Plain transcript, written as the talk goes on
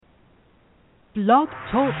Blog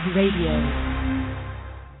Talk Radio.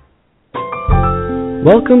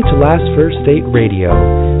 Welcome to Last First Date Radio,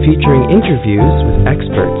 featuring interviews with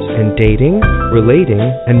experts in dating, relating,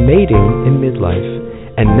 and mating in midlife.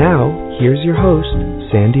 And now, here's your host,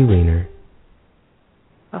 Sandy Weiner.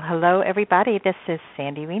 Well, hello, everybody. This is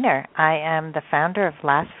Sandy Weiner. I am the founder of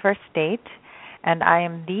Last First Date, and I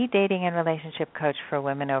am the dating and relationship coach for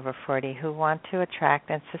women over 40 who want to attract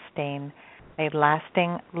and sustain a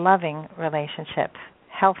lasting, loving relationship,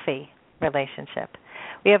 healthy relationship.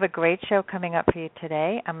 We have a great show coming up for you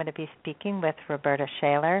today. I'm going to be speaking with Roberta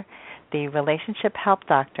Shaler, the relationship help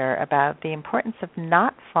doctor, about the importance of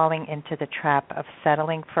not falling into the trap of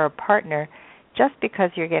settling for a partner just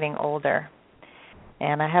because you're getting older.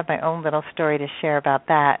 And I have my own little story to share about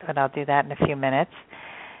that, but I'll do that in a few minutes.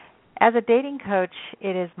 As a dating coach,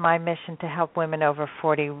 it is my mission to help women over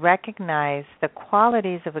 40 recognize the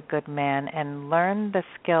qualities of a good man and learn the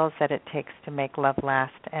skills that it takes to make love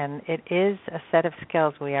last. And it is a set of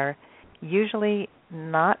skills. We are usually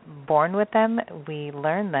not born with them. We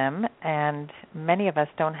learn them, and many of us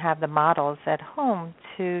don't have the models at home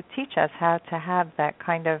to teach us how to have that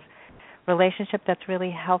kind of relationship that's really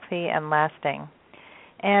healthy and lasting.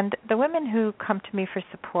 And the women who come to me for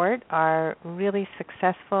support are really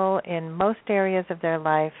successful in most areas of their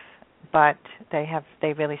life, but they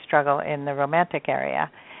really struggle in the romantic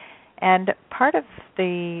area. And part of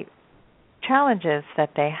the challenges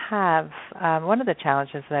that they have, one of the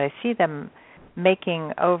challenges that I see them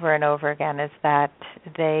making over and over again is that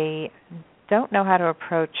they don't know how to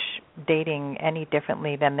approach dating any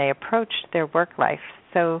differently than they approached their work life.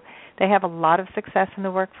 So they have a lot of success in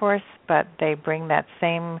the workforce, but they bring that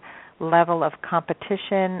same level of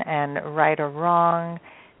competition and right or wrong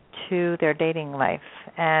to their dating life.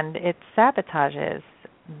 And it sabotages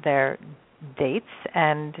their dates,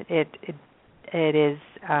 and it is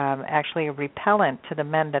actually a repellent to the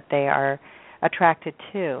men that they are attracted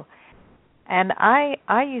to. And I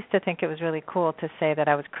used to think it was really cool to say that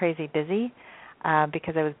I was crazy busy,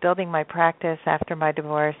 because I was building my practice after my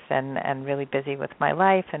divorce and really busy with my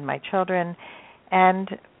life and my children. And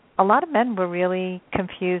a lot of men were really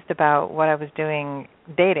confused about what I was doing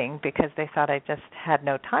dating because they thought I just had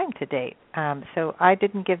no time to date. So I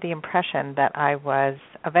didn't give the impression that I was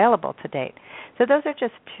available to date. So those are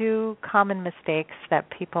just two common mistakes that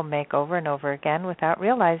people make over and over again without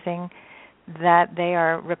realizing that they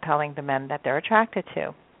are repelling the men that they're attracted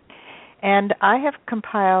to. And I have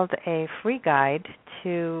compiled a free guide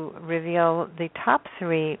to reveal the top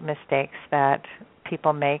 3 mistakes that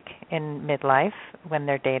people make in midlife when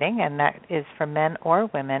they're dating, and that is for men or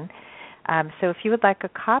women. So if you would like a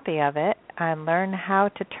copy of it and learn how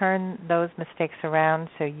to turn those mistakes around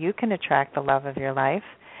so you can attract the love of your life,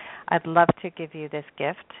 I'd love to give you this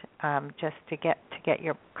gift. Just to get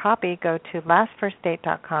your copy, go to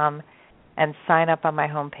lastfirstdate.com and sign up on my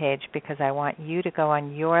homepage because I want you to go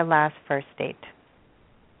on your last first date.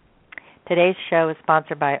 Today's show is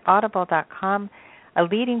sponsored by Audible.com, a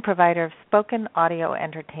leading provider of spoken audio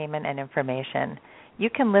entertainment and information. You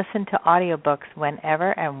can listen to audiobooks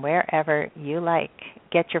whenever and wherever you like.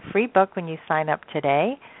 Get your free book when you sign up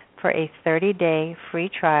today for a 30-day free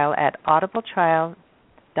trial at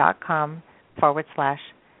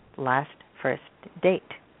audibletrial.com/lastfirstdate.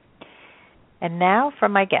 And now for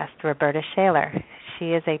my guest, Roberta Shaler.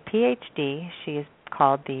 She is a PhD. She is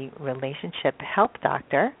called the Relationship Help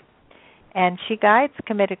Doctor, and she guides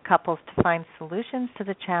committed couples to find solutions to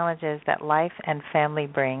the challenges that life and family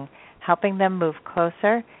bring, helping them move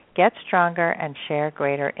closer, get stronger, and share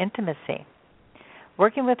greater intimacy.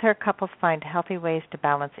 Working with her, couples find healthy ways to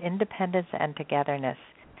balance independence and togetherness,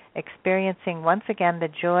 experiencing once again the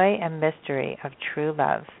joy and mystery of true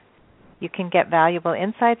love. You can get valuable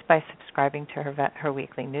insights by subscribing to her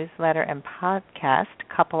weekly newsletter and podcast,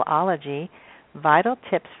 Coupleology, Vital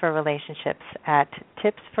Tips for Relationships at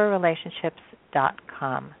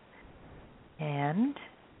tipsforrelationships.com. And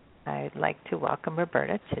I'd like to welcome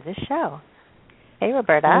Roberta to the show. Hey,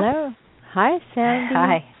 Roberta. Hello. Hi,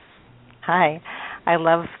 Sandy. Hi. I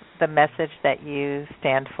love the message that you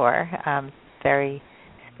stand for. Very,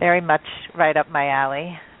 very much right up my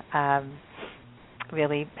alley.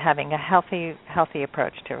 Really having a healthy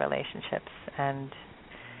approach to relationships, and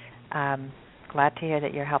glad to hear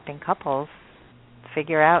that you're helping couples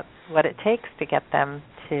figure out what it takes to get them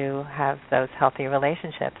to have those healthy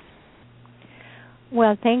relationships.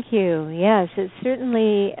 Well, thank you. Yes, it's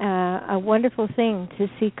certainly a wonderful thing to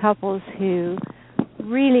see couples who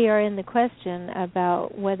really are in the question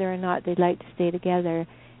about whether or not they'd like to stay together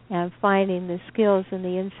and finding the skills and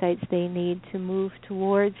the insights they need to move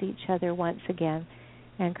towards each other once again.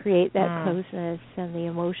 and create that Mm. closeness and the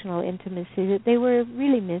emotional intimacy that they were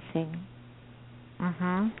really missing.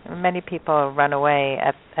 Mhm. Many people run away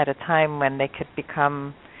at a time when they could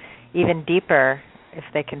become even deeper if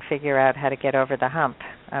they can figure out how to get over the hump,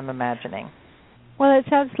 I'm imagining. Well,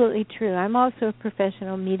 it's absolutely true. I'm also a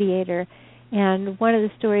professional mediator, and one of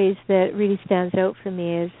the stories that really stands out for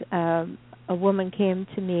me is a woman came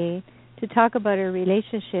to me to talk about her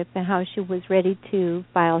relationship and how she was ready to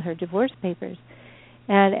file her divorce papers.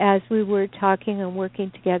 And as we were talking and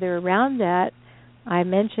working together around that, I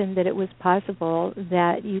mentioned that it was possible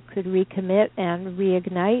that you could recommit and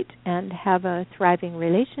reignite and have a thriving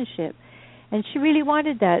relationship. And she really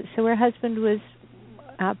wanted that. So her husband was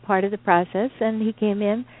part of the process, and he came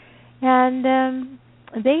in, and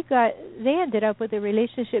they ended up with a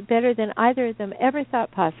relationship better than either of them ever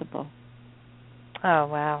thought possible. Oh,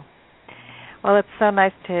 wow. Well, it's so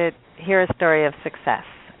nice to hear a story of success,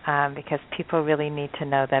 because people really need to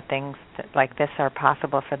know that things like this are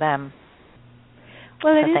possible for them.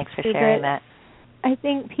 Well, so thanks for sharing that. I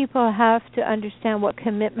think people have to understand what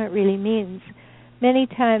commitment really means. Many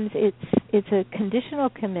times it's a conditional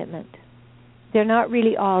commitment. They're not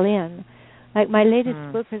really all in. Like my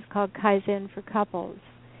latest book is called Kaizen for Couples,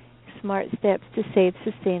 Smart Steps to Save,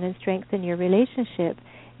 Sustain, and Strengthen Your Relationship.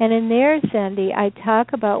 And in there, Sandy, I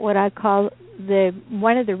talk about what I call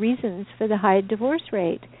one of the reasons for the high divorce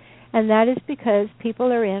rate. And that is because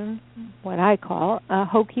people are in what I call a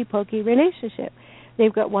hokey-pokey relationship.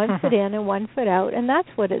 They've got one foot in and one foot out, and that's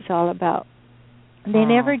what it's all about. They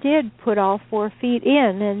never did put all 4 feet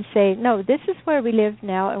in and say, no, this is where we live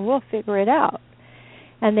now, and we'll figure it out.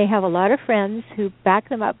 And they have a lot of friends who back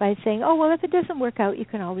them up by saying, oh, well, if it doesn't work out, you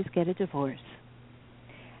can always get a divorce.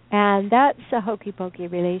 And that's a hokey-pokey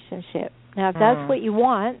relationship. Now, if that's what you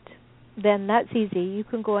want, then that's easy. You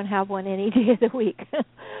can go and have one any day of the week.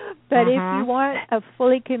 But if you want a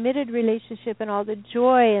fully committed relationship and all the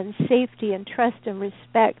joy and safety and trust and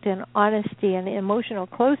respect and honesty and emotional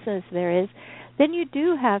closeness there is, then you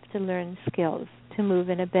do have to learn skills to move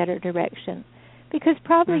in a better direction. Because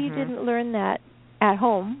probably you didn't learn that at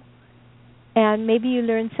home. And maybe you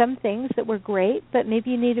learned some things that were great, but maybe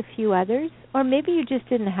you need a few others. Or maybe you just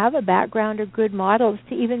didn't have a background or good models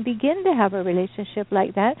to even begin to have a relationship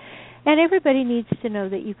like that. And everybody needs to know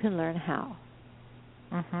that you can learn how.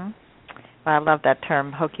 Well, I love that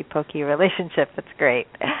term, hokey-pokey relationship. It's great.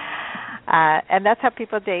 And that's how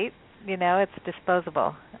people date. You know, it's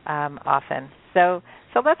disposable often. So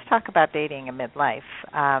let's talk about dating in midlife,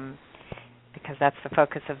 because that's the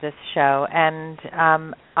focus of this show. And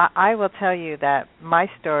I will tell you that my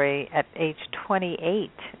story at age 28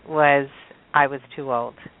 was I was too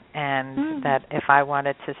old, and that if I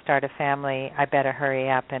wanted to start a family, I better hurry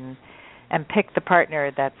up and pick the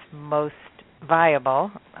partner that's most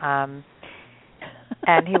viable.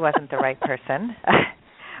 And he wasn't the right person,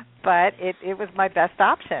 but it was my best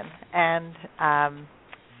option. And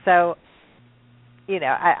so, you know,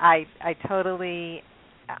 I totally,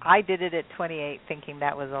 I did it at 28 thinking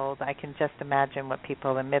that was old. I can just imagine what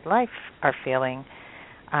people in midlife are feeling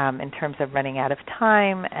in terms of running out of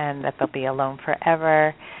time and that they'll be alone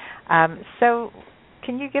forever. So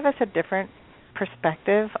can you give us a different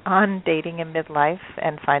perspective on dating in midlife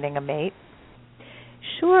and finding a mate?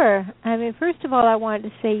 Sure. I mean, first of all, I wanted to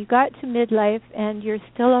say you got to midlife and you're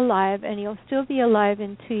still alive, and you'll still be alive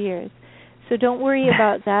in 2 years. So don't worry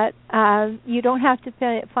about that. You don't have to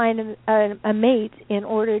find a mate in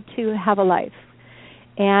order to have a life.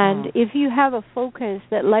 And if you have a focus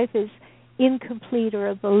that life is incomplete, or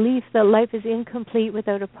a belief that life is incomplete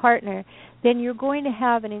without a partner, then you're going to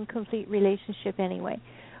have an incomplete relationship anyway,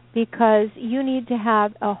 because you need to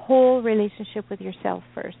have a whole relationship with yourself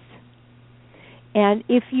first. And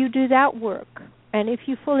if you do that work, and if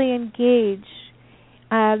you fully engage,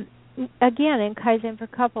 again, in Kaizen for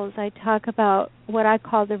Couples, I talk about what I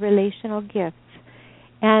call the relational gifts.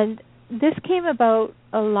 And this came about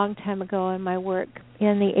a long time ago in my work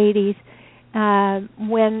in the 80s,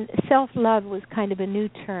 when self-love was kind of a new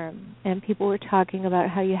term, and people were talking about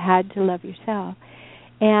how you had to love yourself.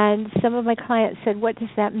 And some of my clients said, what does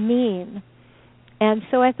that mean? And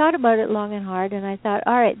so I thought about it long and hard, and I thought,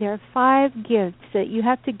 all right, there are 5 gifts that you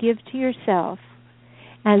have to give to yourself,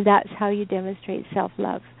 and that's how you demonstrate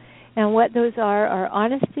self-love. And what those are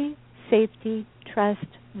honesty, safety, trust,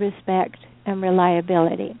 respect, and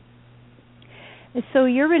reliability. And so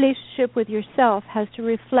your relationship with yourself has to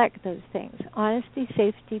reflect those things: honesty,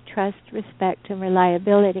 safety, trust, respect, and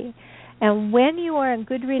reliability. And when you are in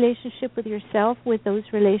good relationship with yourself with those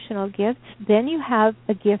relational gifts, then you have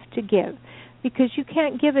a gift to give, because you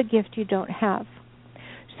can't give a gift you don't have.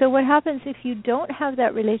 So what happens if you don't have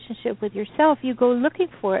that relationship with yourself, you go looking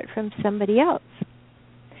for it from somebody else.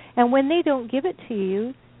 And when they don't give it to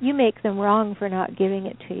you, you make them wrong for not giving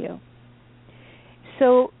it to you.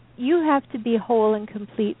 So you have to be whole and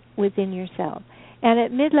complete within yourself. And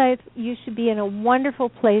at midlife, you should be in a wonderful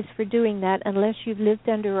place for doing that, unless you've lived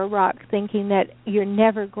under a rock thinking that you're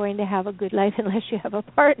never going to have a good life unless you have a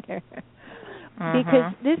partner.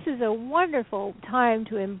 Because this is a wonderful time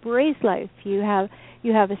to embrace life. You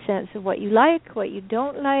have a sense of what you like, what you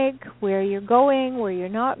don't like, where you're going, where you're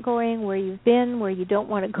not going, where you've been, where you don't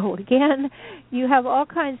want to go again. You have all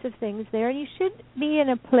kinds of things there, and you should be in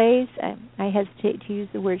a place, I hesitate to use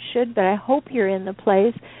the word should, but I hope you're in the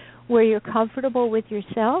place where you're comfortable with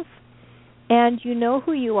yourself, and you know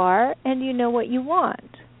who you are, and you know what you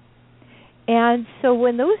want. And so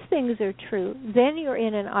when those things are true, then you're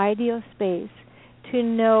in an ideal space to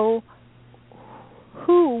know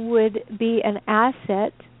who would be an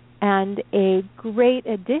asset and a great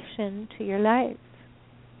addition to your life.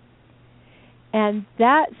 And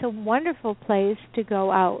that's a wonderful place to go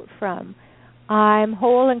out from. I'm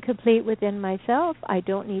whole and complete within myself. I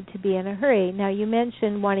don't need to be in a hurry. Now, you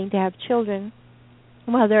mentioned wanting to have children.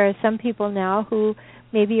 Well, there are some people now who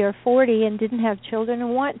maybe are 40 and didn't have children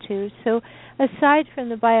and want to. So aside from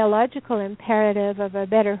the biological imperative of a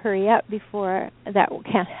better hurry up before that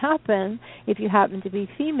can't happen if you happen to be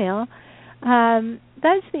female,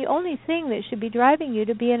 that's the only thing that should be driving you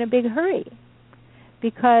to be in a big hurry.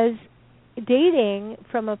 Because dating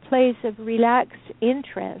from a place of relaxed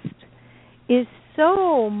interest is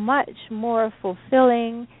so much more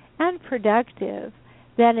fulfilling and productive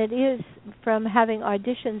than it is from having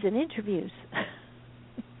auditions and interviews.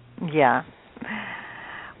 Yeah.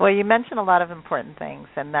 Well, you mentioned a lot of important things,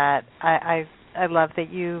 and that I love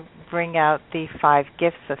that you bring out the 5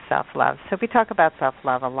 gifts of self-love. So we talk about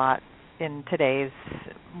self-love a lot in today's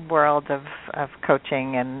world of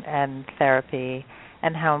coaching and therapy,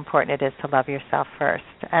 and how important it is to love yourself first.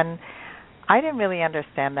 And I didn't really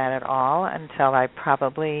understand that at all until I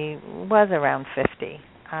probably was around 50,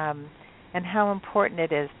 and how important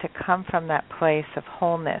it is to come from that place of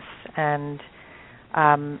wholeness and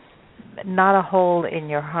not a hole in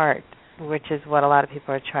your heart, which is what a lot of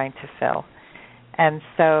people are trying to fill. And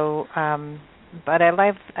so, but I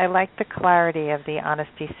like the clarity of the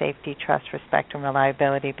honesty, safety, trust, respect, and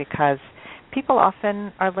reliability, because people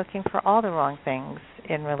often are looking for all the wrong things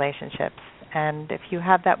in relationships. And if you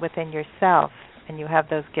have that within yourself and you have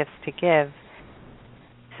those gifts to give,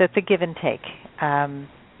 so it's a give and take.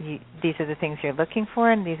 These are the things you're looking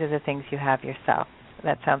for, and these are the things you have yourself.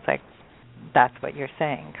 That sounds like that's what you're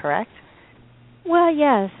saying, correct? Well,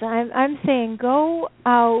 yes. I'm saying go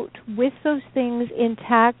out with those things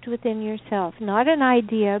intact within yourself, not an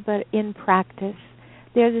idea, but in practice.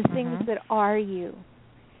 They're the things that are you,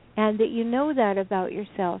 and that you know that about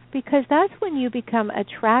yourself, because that's when you become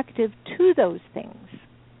attractive to those things.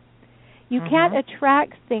 You can't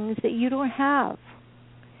attract things that you don't have.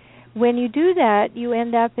 When you do that, you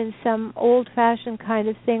end up in some old-fashioned kind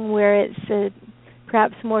of thing where it's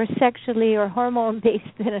perhaps more sexually or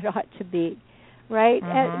hormone-based than it ought to be, right?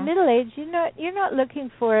 At middle age, you're not looking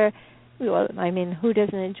for, well, I mean, who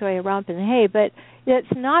doesn't enjoy a romp in the hay? But that's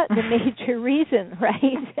not the major reason,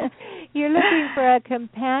 right? You're looking for a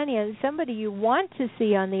companion, somebody you want to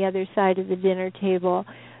see on the other side of the dinner table,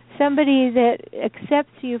 somebody that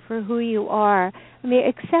accepts you for who you are. I mean,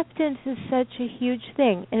 acceptance is such a huge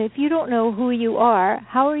thing. And if you don't know who you are,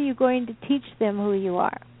 how are you going to teach them who you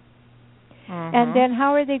are? And then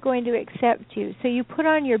how are they going to accept you? So you put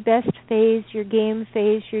on your best phase, your game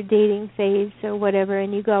phase, your dating phase, or whatever,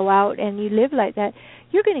 and you go out and you live like that.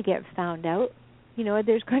 You're going to get found out. You know,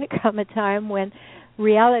 there's going to come a time when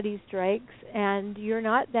reality strikes and you're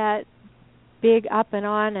not that big up and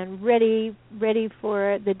on and ready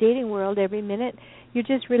for the dating world every minute. You're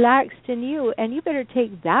just relaxed in you, and you better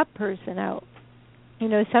take that person out. You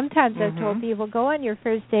know, sometimes I've told people, go on your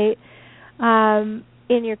first date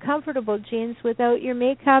in your comfortable jeans without your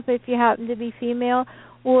makeup if you happen to be female,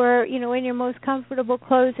 or, you know, in your most comfortable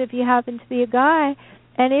clothes if you happen to be a guy.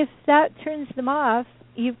 And if that turns them off,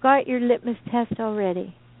 you've got your litmus test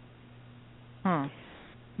already.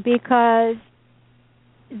 Because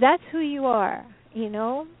that's who you are, you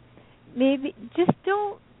know. Maybe just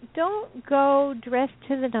don't go dressed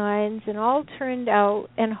to the nines and all turned out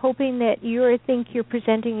and hoping that you think you're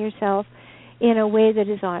presenting yourself in a way that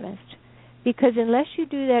is honest. Because unless you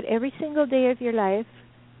do that every single day of your life,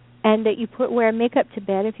 and that you wear makeup to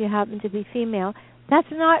bed if you happen to be female, that's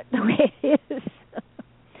not the way it is.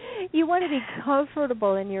 You want to be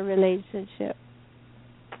comfortable in your relationship.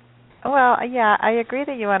 Well, yeah, I agree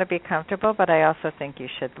that you want to be comfortable, but I also think you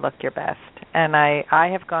should look your best. And I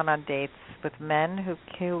have gone on dates with men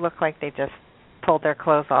who look like they just pulled their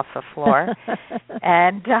clothes off the floor,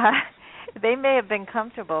 and they may have been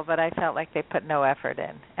comfortable, but I felt like they put no effort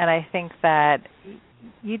in. And I think that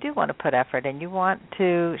you do want to put effort in. You want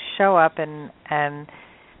to show up and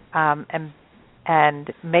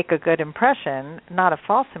make a good impression, not a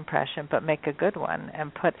false impression, but make a good one,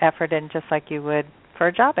 and put effort in just like you would for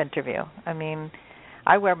a job interview. I mean,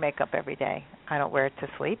 I wear makeup every day. I don't wear it to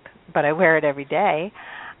sleep, but I wear it every day.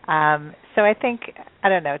 So I think, I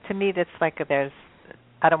don't know, to me that's like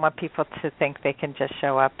I don't want people to think they can just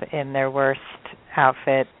show up in their worst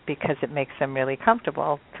outfit because it makes them really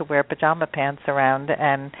comfortable to wear pajama pants around,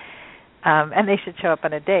 and they should show up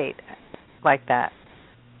on a date like that.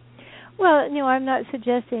 Well, I'm not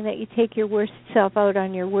suggesting that you take your worst self out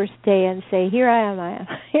on your worst day and say, here I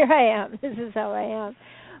am, this is how I am.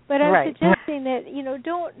 But I'm right. suggesting that,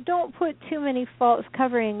 don't put too many false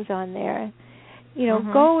coverings on there.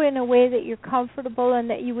 Go in a way that you're comfortable and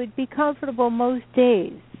that you would be comfortable most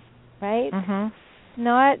days, right?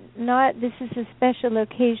 Not this is a special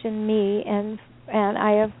occasion, me, and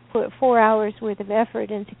I have put 4 hours worth of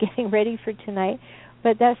effort into getting ready for tonight,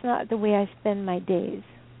 but that's not the way I spend my days.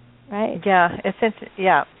 Right.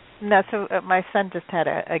 Yeah, No, so my son just had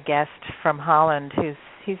a guest from Holland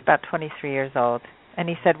he's about 23 years old, and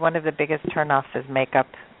he said one of the biggest turnoffs is makeup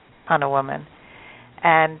on a woman.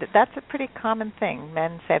 And that's a pretty common thing.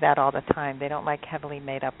 Men say that all the time. They don't like heavily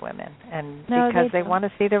made up women, and because they want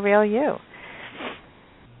to see the real you.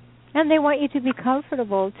 And they want you to be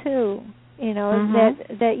comfortable too.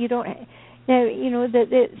 That you don't that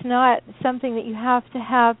it's not something that you have to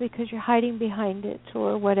have because you're hiding behind it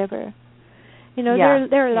or whatever.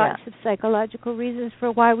 There are lots of psychological reasons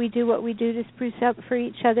for why we do what we do to spruce up for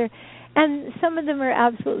each other. And some of them are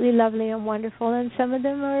absolutely lovely and wonderful, and some of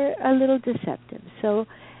them are a little deceptive. So,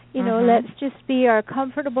 let's just be our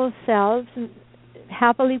comfortable selves, and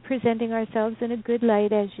happily presenting ourselves in a good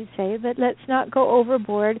light, as you say, but let's not go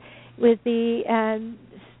overboard with the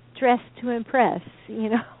dress to impress,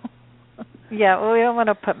 Yeah, well, we don't want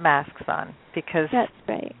to put masks on because that's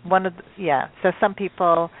right. So some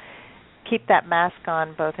people keep that mask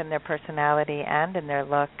on both in their personality and in their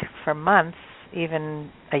look for months, even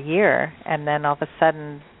a year, and then all of a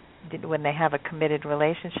sudden, when they have a committed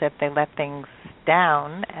relationship, they let things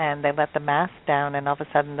down and they let the mask down, and all of a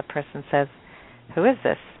sudden the person says, "Who is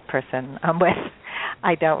this person I'm with?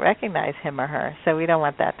 I don't recognize him or her." So we don't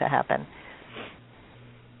want that to happen.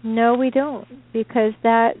 No, we don't, because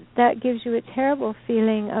that gives you a terrible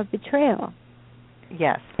feeling of betrayal.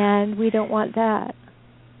 Yes. And we don't want that.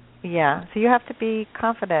 Yeah. So you have to be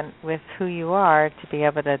confident with who you are to be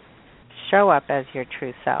able to show up as your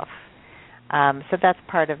true self. So that's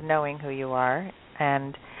part of knowing who you are.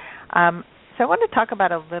 And so I want to talk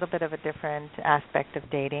about a little bit of a different aspect of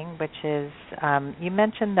dating, which is you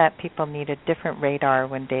mentioned that people need a different radar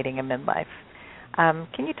when dating in midlife.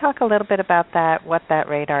 Can you talk a little bit about that, what that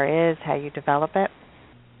radar is, how you develop it?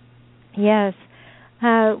 Yes.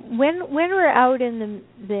 When we're out in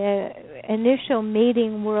the initial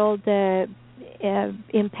mating world, the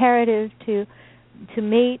imperative to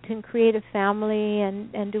mate and create a family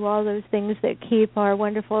and do all those things that keep our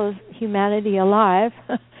wonderful humanity alive,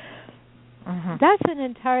 that's an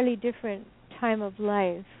entirely different time of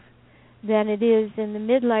life than it is in the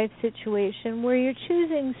midlife situation where you're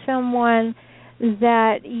choosing someone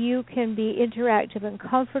that you can be interactive and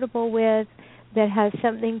comfortable with, that has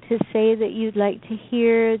something to say that you'd like to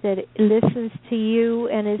hear, that listens to you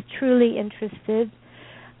and is truly interested.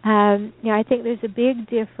 I think there's a big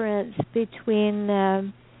difference between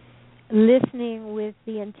listening with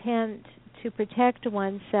the intent to protect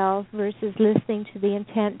oneself versus listening to the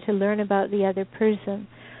intent to learn about the other person.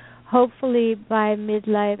 Hopefully by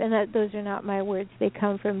midlife, and those are not my words, they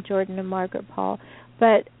come from Jordan and Margaret Paul,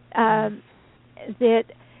 but that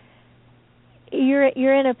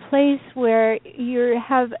you're in a place where you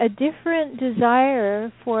have a different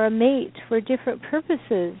desire for a mate for different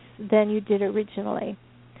purposes than you did originally.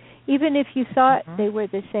 Even if you thought they were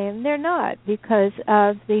the same, they're not, because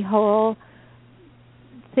of the whole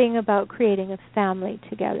thing about creating a family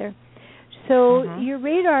together. So your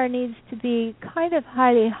radar needs to be kind of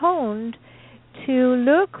highly honed to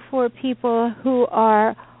look for people who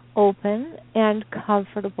are open and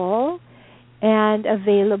comfortable and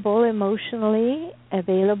available emotionally,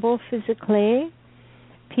 available physically,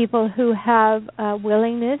 people who have a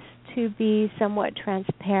willingness to be somewhat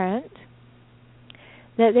transparent,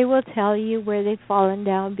 that they will tell you where they've fallen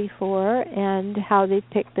down before and how they've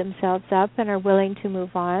picked themselves up and are willing to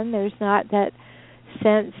move on. There's not that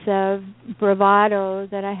sense of bravado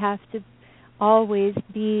that I have to always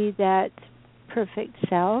be that perfect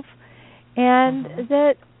self, and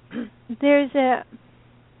that there's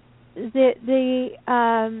the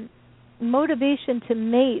motivation to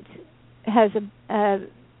mate has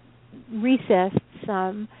recessed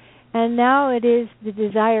some, and now it is the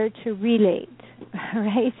desire to relate,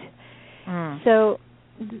 right? So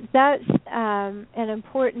that's an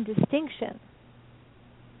important distinction.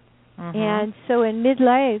 And so in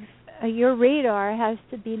midlife, your radar has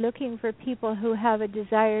to be looking for people who have a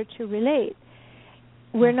desire to relate.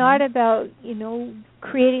 We're not about,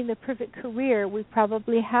 creating the perfect career. We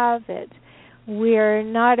probably have it. We're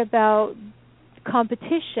not about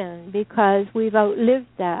competition because we've outlived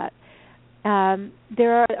that.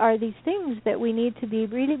 There are these things that we need to be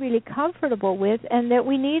really, really comfortable with, and that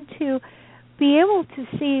we need to be able to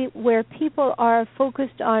see where people are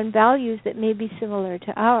focused on values that may be similar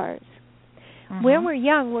to ours. When we're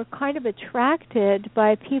young, we're kind of attracted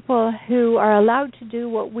by people who are allowed to do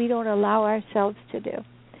what we don't allow ourselves to do.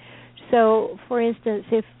 So, for instance,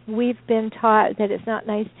 if we've been taught that it's not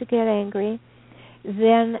nice to get angry,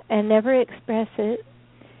 then and never express it,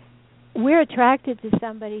 we're attracted to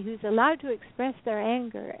somebody who's allowed to express their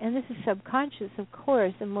anger, and this is subconscious, of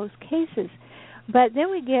course, in most cases. But then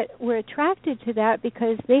we're attracted to that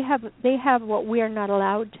because they have what we are not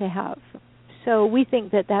allowed to have. So we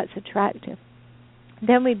think that that's attractive.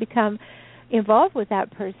 Then we become involved with that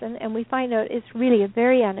person, and we find out it's really a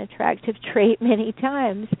very unattractive trait many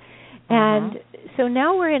times. And so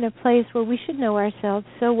now we're in a place where we should know ourselves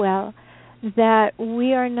so well that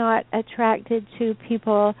we are not attracted to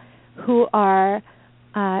people who are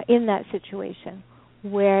in that situation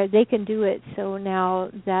where they can do it, so now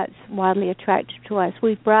that's wildly attractive to us.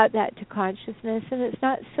 We've brought that to consciousness, and it's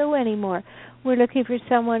not so anymore. We're looking for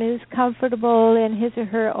someone who's comfortable in his or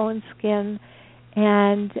her own skin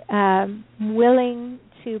and willing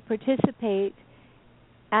to participate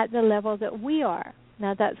at the level that we are.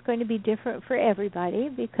 Now, that's going to be different for everybody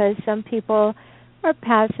because some people are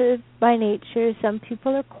passive by nature, some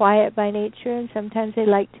people are quiet by nature, and sometimes they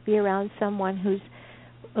like to be around someone who's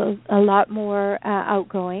a lot more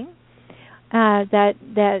outgoing. That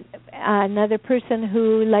another person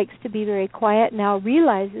who likes to be very quiet now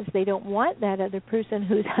realizes they don't want that other person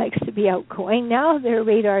who likes to be outgoing. Now their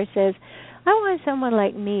radar says, I want someone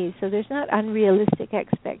like me, so there's not unrealistic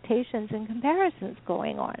expectations and comparisons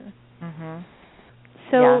going on.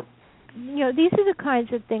 So, these are the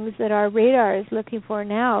kinds of things that our radar is looking for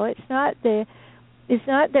now. It's not that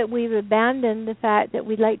we've abandoned the fact that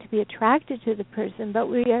we'd like to be attracted to the person, but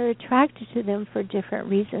we are attracted to them for different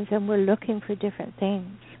reasons, and we're looking for different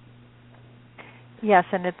things. Yes,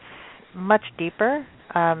 and it's much deeper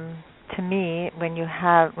to me when you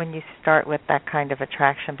start with that kind of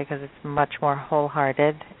attraction, because it's much more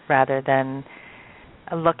wholehearted rather than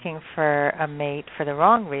looking for a mate for the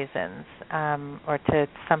wrong reasons, or to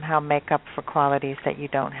somehow make up for qualities that you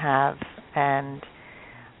don't have. And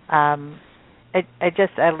I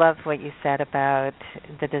love what you said about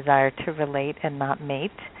the desire to relate and not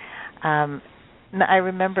mate. I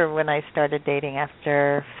remember when I started dating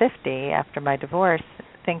after 50, after my divorce,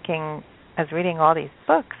 thinking, I was reading all these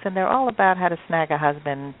books, and they're all about how to snag a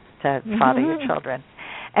husband to father your children.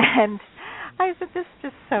 And I said, this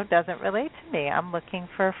just so doesn't relate to me. I'm looking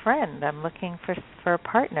for a friend. I'm looking for a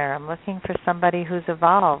partner. I'm looking for somebody who's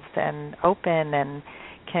evolved and open and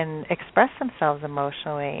can express themselves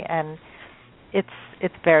emotionally. And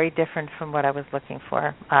it's very different from what I was looking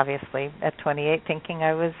for, obviously, at 28, thinking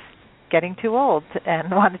I was getting too old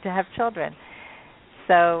and wanted to have children.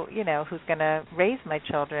 So, who's going to raise my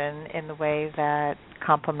children in the way that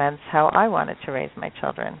complements how I wanted to raise my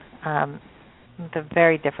children? The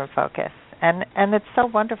very different focus. And it's so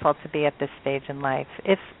wonderful to be at this stage in life.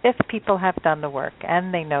 If people have done the work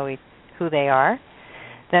and they know who they are,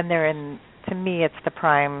 then they're in. To me, it's a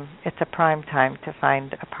prime time to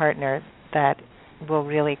find a partner that will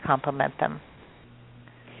really complement them.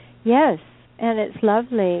 Yes, and it's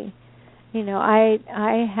lovely.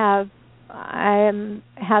 I have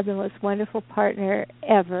the most wonderful partner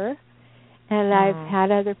ever, and I've had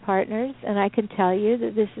other partners, and I can tell you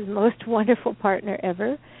that this is the most wonderful partner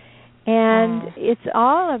ever. And it's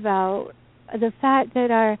all about the fact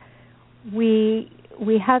that we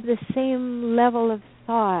have the same level of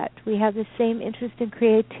thought. We have the same interest in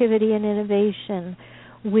creativity and innovation.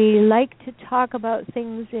 We like to talk about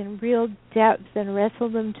things in real depth and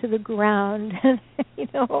wrestle them to the ground.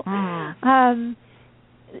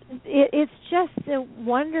 It's just a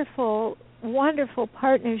wonderful, wonderful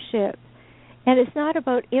partnership. And it's not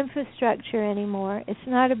about infrastructure anymore. It's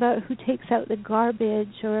not about who takes out the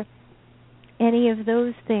garbage, or any of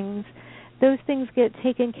those things get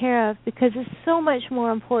taken care of, because it's so much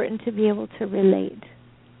more important to be able to relate.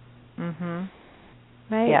 Mhm.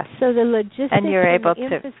 Right? Yes. So the logistics and you're able the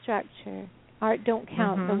infrastructure don't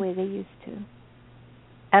count the way they used to.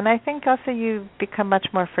 And I think also you become much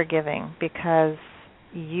more forgiving because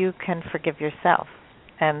you can forgive yourself.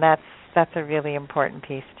 And that's a really important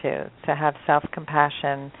piece too. To have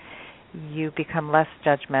self-compassion, you become less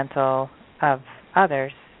judgmental of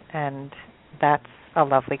others, and that's a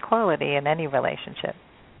lovely quality in any relationship.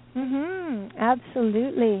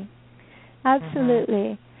 Absolutely.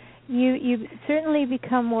 Absolutely. You certainly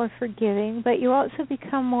become more forgiving, but you also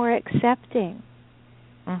become more accepting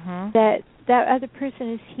that other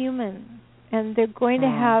person is human, and they're going to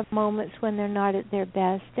have moments when they're not at their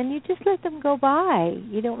best, and you just let them go by.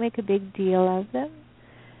 You don't make a big deal of them.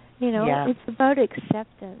 It's about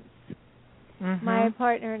acceptance. My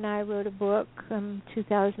partner and I wrote a book in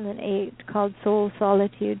 2008 called Soul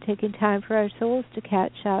Solitude, Taking Time for Our Souls to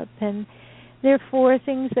Catch Up, and there are 4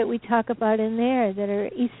 things that we talk about in there that are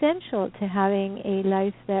essential to having a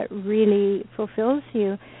life that really fulfills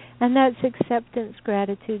you, and that's acceptance,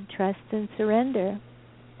 gratitude, trust, and surrender.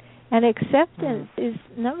 And acceptance is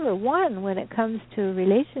number 1 when it comes to a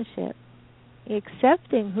relationship.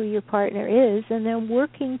 Accepting who your partner is and then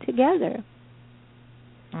working together.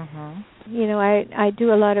 I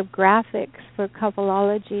do a lot of graphics for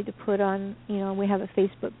Coupleology to put on, we have a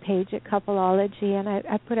Facebook page at Coupleology, and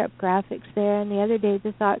I put up graphics there, and the other day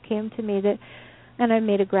the thought came to me that, and I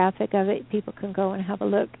made a graphic of it, people can go and have a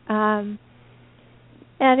look, and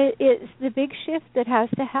it's the big shift that has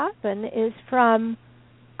to happen is from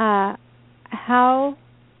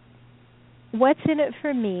what's in it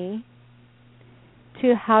for me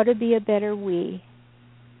to how to be a better we.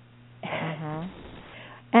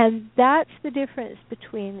 And that's the difference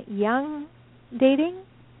between young dating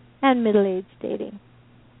and middle-aged dating.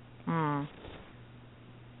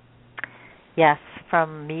 Yes,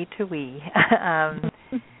 from me to we.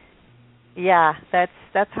 Yeah,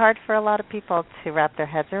 that's hard for a lot of people to wrap their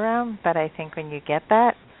heads around, but I think when you get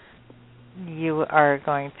that, you are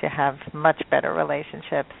going to have much better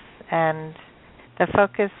relationships. And the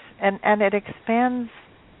focus, and it expands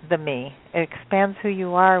the me. It expands who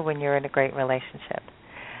you are when you're in a great relationship.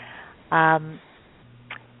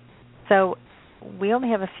 So we only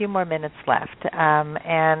have a few more minutes left,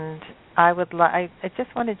 and I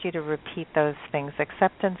just wanted you to repeat those things: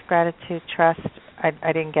 acceptance, gratitude, trust.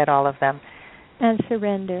 I didn't get all of them. And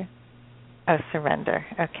surrender. Oh, surrender.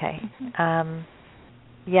 Okay.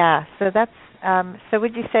 Yeah. So that's. So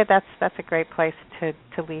would you say that's a great place to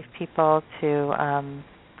leave people to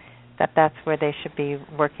that's where they should be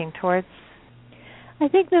working towards? I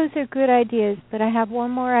think those are good ideas, but I have one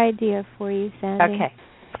more idea for you, Sandy. Okay,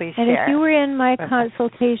 please and share. And if you were in my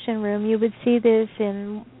consultation room, you would see this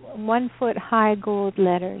in 1-foot-high gold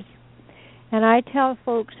letters. And I tell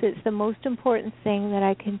folks it's the most important thing that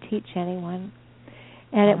I can teach anyone.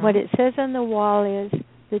 And what it says on the wall is,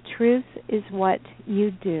 the truth is what you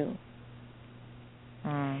do.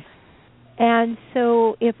 And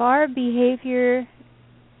so if our behavior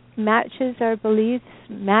matches our beliefs,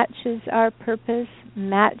 matches our purpose,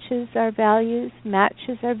 matches our values,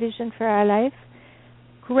 matches our vision for our life,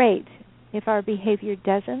 great. If our behavior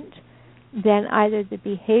doesn't, then either the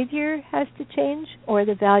behavior has to change or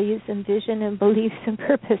the values and vision and beliefs and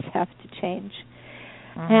purpose have to change.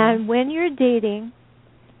 And when you're dating,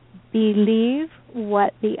 believe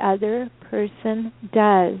what the other person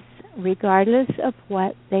does, regardless of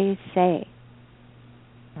what they say.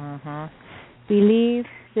 Believe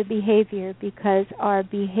the behavior, because our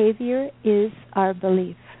behavior is our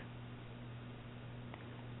belief.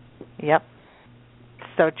 Yep.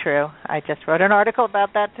 So true. I just wrote an article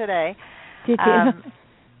about that today. Did you?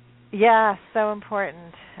 Yeah, so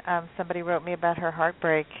important. Somebody wrote me about her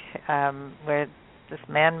heartbreak, where this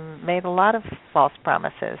man made a lot of false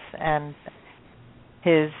promises, and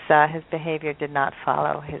his behavior did not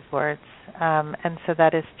follow his words. And so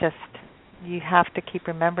that is just, you have to keep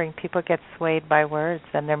remembering, people get swayed by words,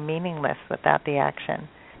 and they're meaningless without the action.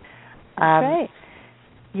 That's right.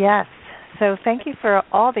 Yes. So thank you for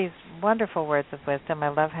all these wonderful words of wisdom. I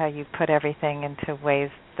love how you put everything into ways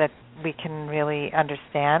that we can really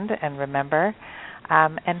understand and remember.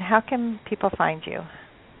 And how can people find you?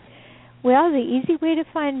 Well, the easy way to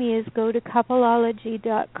find me is go to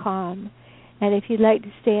Coupleology.com. And if you'd like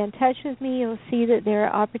to stay in touch with me, you'll see that there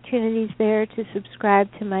are opportunities there to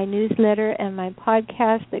subscribe to my newsletter and my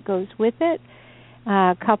podcast that goes with it.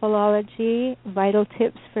 Coupleology, Vital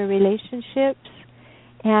Tips for Relationships.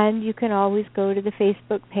 And you can always go to the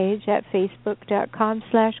Facebook page at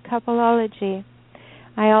facebook.com/Coupleology.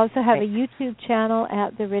 I also have a YouTube channel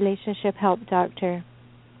at The Relationship Help Doctor.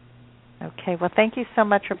 Okay. Well, thank you so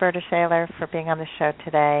much, Roberta Shaler, for being on the show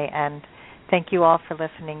today, and thank you all for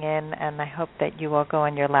listening in, and I hope that you will go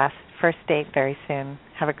on your first date very soon.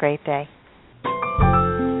 Have a great day.